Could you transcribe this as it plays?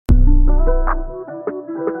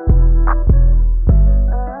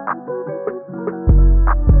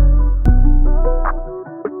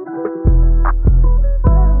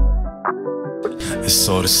It's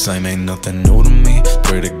all the same, ain't nothing new to me.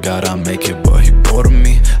 Pray to God I make it, but he bored of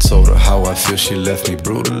me. Told her how I feel, she left me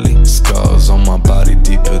brutally. Scars on my body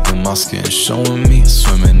deeper than my skin showing me.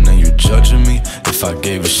 Swimming and you judging me. If I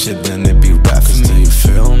gave a shit then it'd be rap for me. Do you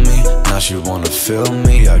feel me? Now she wanna feel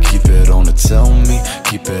me. I keep it on the tell me,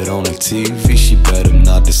 keep it on the TV. She better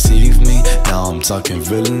not deceive me. Now I'm talking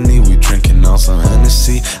villainy. We drinking on some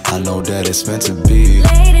Hennessy. I know that it's meant to be.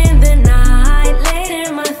 Late in the night, late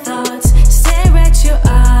in my thoughts, stare at your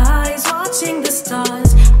eyes, watching the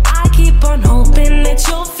stars. I keep on hoping that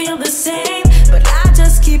you'll feel the same, but I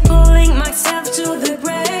just keep pulling myself to the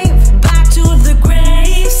grave. Back to the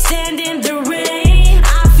grave, stand in the rain.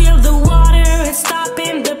 I feel the water, it's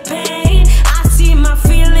stopping the pain. I see my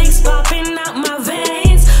feelings popping out my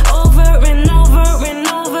veins, over and over and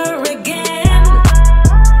over again.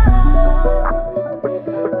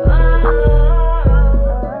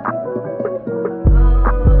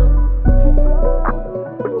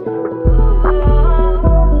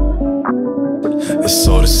 It's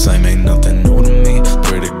all the same, ain't nothing new to me.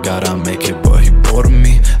 Pray to God I make it, but he bored of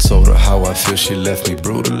me. Told her how I feel, she left me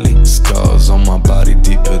brutally. Scars on my body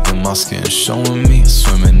deeper than my skin showing me.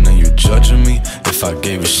 Swimming and you judging me. If I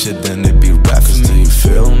gave a shit then it'd be rap for me. Do you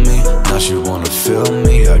feel me? Now she wanna feel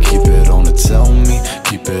me. I keep it on the tell me,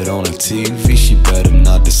 keep it on the TV. She better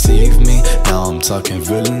not deceive me. Now I'm talking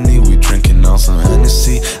villainy. We drinking on some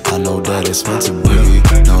Hennessy. I know that it's meant to be.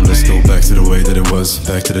 Now let's go back to the way that it was.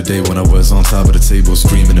 Back to the day when I was on top of the table,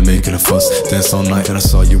 screaming and making a fuss. Dance all night and I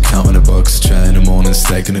saw you counting the bucks. Chat in the morning,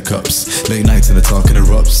 stacking the cups. Late nights and the talking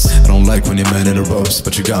erupts. I don't like when your man interrupts,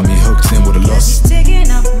 but you got me hooked in with a lust.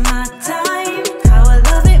 Taking up my time, how I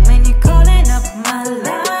love it when you're calling up my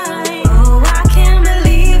line. Oh, I can't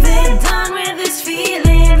believe it, done with this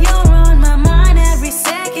feeling. You're on my mind every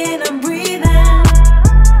second I'm breathing.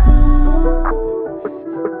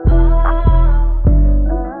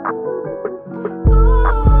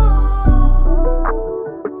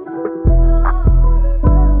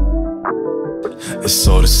 It's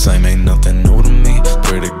all the same, ain't nothing new to me.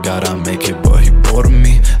 Pray to God I make it, but he bored of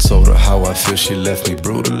me. Told her how I feel, she left me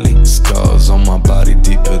brutally. Scars on my body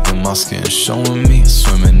deeper than my skin showing me.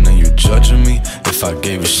 Swimming and you judging me. If I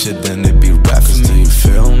gave a shit then it'd be rap for me. Do you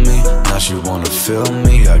feel me? Now she wanna feel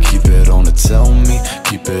me. I keep it on the tell me,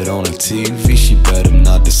 keep it on the TV. She better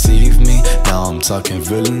not deceive me. Now I'm talking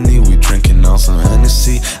villainy. We drinking on some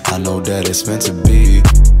Hennessy. I know that it's meant to be.